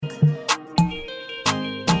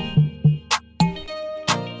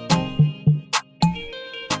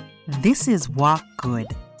This is Walk Good,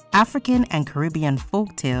 African and Caribbean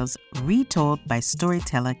folktales retold by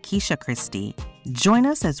storyteller Keisha Christie. Join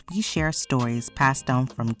us as we share stories passed down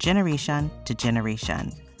from generation to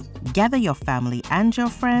generation. Gather your family and your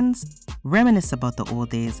friends, reminisce about the old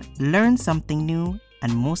days, learn something new,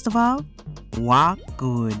 and most of all, walk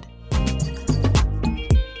good.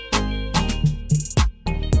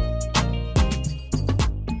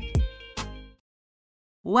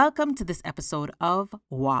 Welcome to this episode of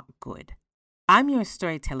Walk Good. I'm your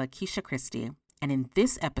storyteller, Keisha Christie, and in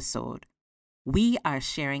this episode, we are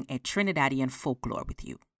sharing a Trinidadian folklore with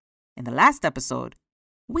you. In the last episode,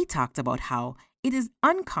 we talked about how it is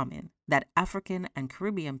uncommon that African and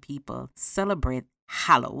Caribbean people celebrate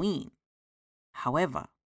Halloween. However,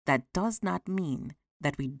 that does not mean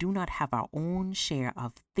that we do not have our own share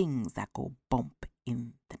of things that go bump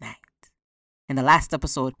in the night. In the last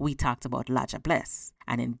episode, we talked about Laja Bless,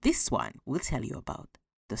 and in this one, we'll tell you about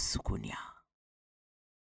the Soucouyant.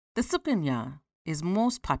 The Soucouyant is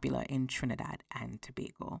most popular in Trinidad and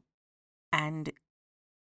Tobago, and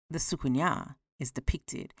the Soucouyant is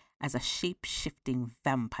depicted as a shape-shifting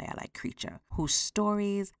vampire-like creature whose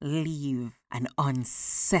stories leave an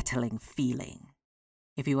unsettling feeling.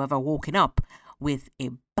 If you ever woken up with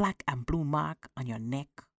a black and blue mark on your neck,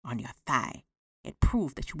 on your thigh, it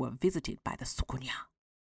proved that you were visited by the Soucouyant.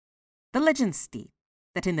 The legends state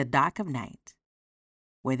that in the dark of night,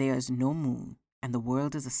 where there is no moon and the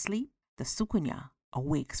world is asleep, the Soucouyant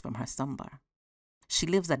awakes from her slumber. She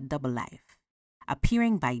lives a double life,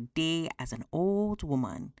 appearing by day as an old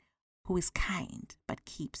woman who is kind but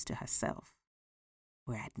keeps to herself,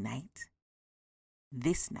 where at night,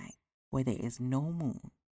 this night, where there is no moon,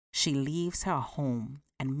 she leaves her home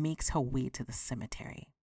and makes her way to the cemetery,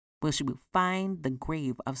 where she will find the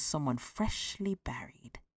grave of someone freshly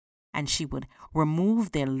buried, and she would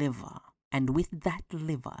remove their liver, and with that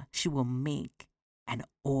liver she will make an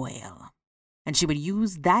oil. And she would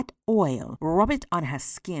use that oil, rub it on her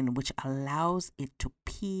skin, which allows it to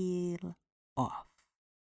peel off.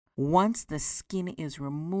 Once the skin is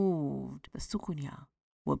removed, the Soucouyant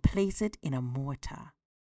will place it in a mortar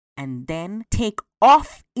and then take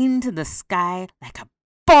off into the sky like a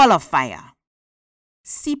ball of fire,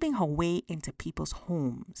 seeping her way into people's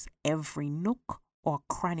homes, every nook or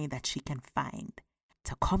cranny that she can find,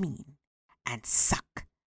 to come in and suck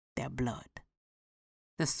their blood.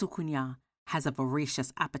 The Soucouyant has a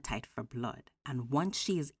voracious appetite for blood, and once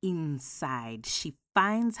she is inside, she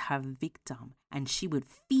finds her victim and she would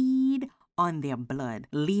feed on their blood,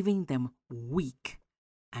 leaving them weak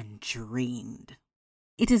and drained.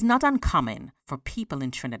 It is not uncommon for people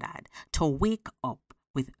in Trinidad to wake up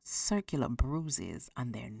with circular bruises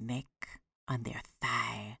on their neck, on their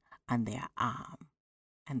thigh, on their arm,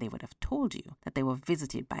 and they would have told you that they were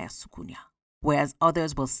visited by a Soucouyant. Whereas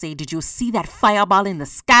others will say, "Did you see that fireball in the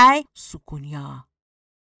sky? Soucouyant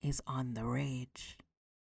is on the rage."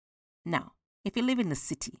 Now, if you live in the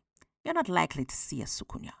city, you're not likely to see a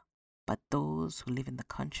Soucouyant. But those who live in the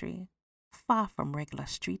country, far from regular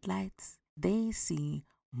streetlights, they see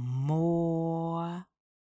more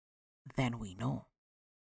than we know.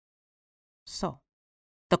 So,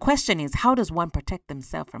 the question is, how does one protect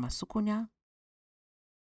themselves from a Soucouyant?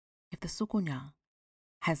 If the Soucouyant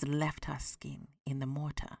has left her skin in the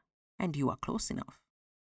mortar and you are close enough,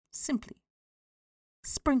 simply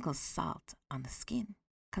sprinkle salt on the skin,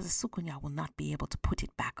 because the Soucouyant will not be able to put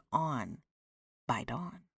it back on by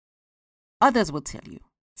dawn. Others will tell you,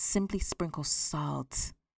 simply sprinkle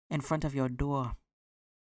salt in front of your door,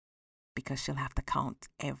 because she'll have to count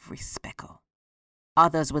every speckle.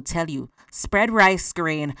 Others will tell you, spread rice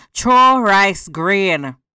grain, throw rice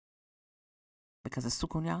grain, because the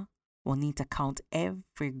Soucouyant will need to count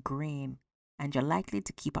every grain, and you're likely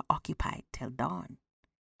to keep her occupied till dawn.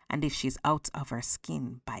 And if she's out of her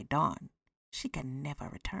skin by dawn, she can never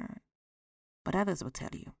return. But others will tell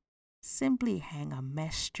you, simply hang a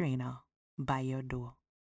mesh strainer by your door,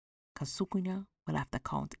 because Soucouyant will have to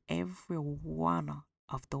count every one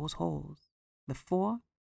of those holes before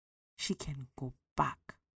she can go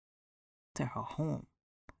back to her home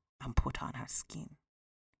and put on her skin.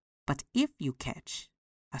 But if you catch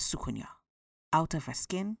a Soucouyant out of her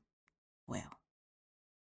skin, well,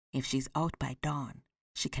 if she's out by dawn,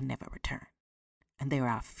 she can never return. And there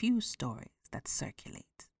are a few stories that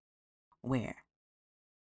circulate where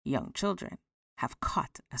young children have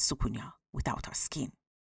caught a Soucouyant without her skin.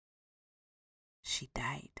 She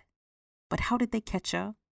died. But how did they catch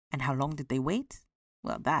her, and how long did they wait?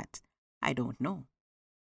 Well, that I don't know.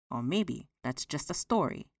 Or maybe that's just a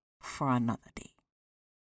story for another day.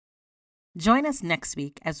 Join us next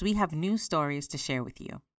week as we have new stories to share with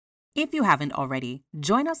you. If you haven't already,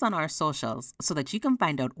 join us on our socials so that you can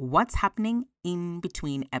find out what's happening in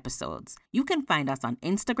between episodes. You can find us on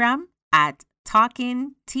Instagram at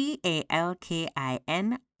Talkin,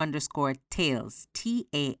 TALKIN_Tales,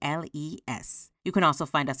 TALES. You can also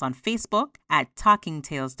find us on Facebook at Talking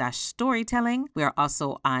Tales-Storytelling. We are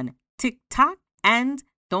also on TikTok. And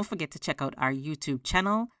don't forget to check out our YouTube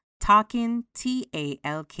channel, Talkin,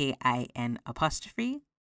 TALKIN_Tales,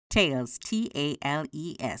 TALES,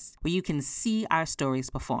 where you can see our stories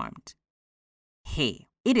performed. Hey,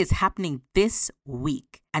 it is happening this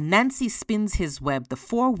week. Anansi Spins His Web, the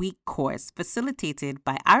 4-week course facilitated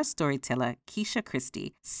by our storyteller, Keisha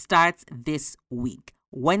Christie, starts this week,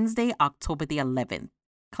 Wednesday, October the 11th.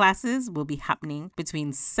 Classes will be happening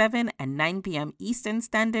between 7 and 9 p.m. Eastern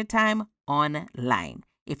Standard Time online.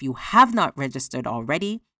 If you have not registered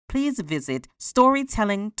already, please visit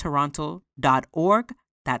storytellingtoronto.org.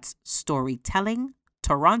 That's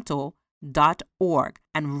storytellingtoronto.org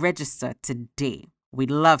and register today.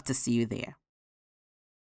 We'd love to see you there.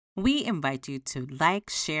 We invite you to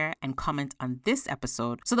like, share, and comment on this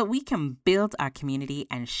episode so that we can build our community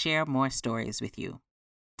and share more stories with you.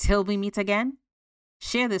 Till we meet again,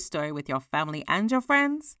 share this story with your family and your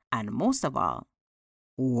friends, and most of all,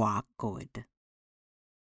 walk good.